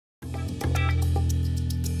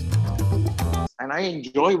And I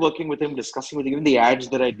enjoy working with him, discussing with him, even the ads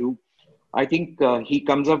that I do. I think he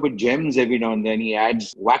comes up with gems every now and then. He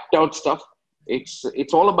adds whacked out stuff.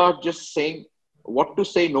 It's all about just saying what to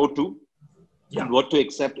say no to Yeah. and what to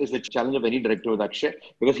accept is the challenge of any director with Akshay,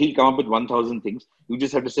 because he'll come up with 1,000 things. You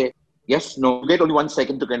just have to say, yes, no. You get only 1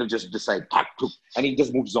 second to kind of just decide, and he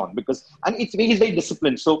just moves on and he's very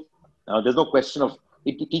disciplined. So there's no question of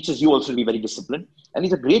it teaches you also to be very disciplined. And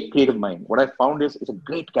he's a great creative mind. What I found is he's a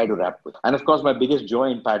great guy to rap with. And of course, my biggest joy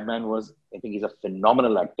in Padman was I think he's a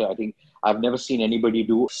phenomenal actor. I think I've never seen anybody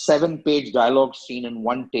do 7-page dialogue scene in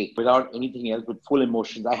one take without anything else, with full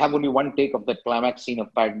emotions. I have only one take of that climax scene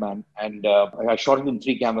of Padman, and I shot it in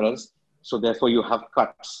 3 cameras. So therefore, you have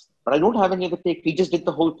cuts. But I don't have any other take. He just did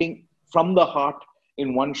the whole thing from the heart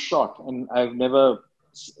in one shot. And I've never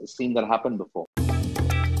seen that happen before.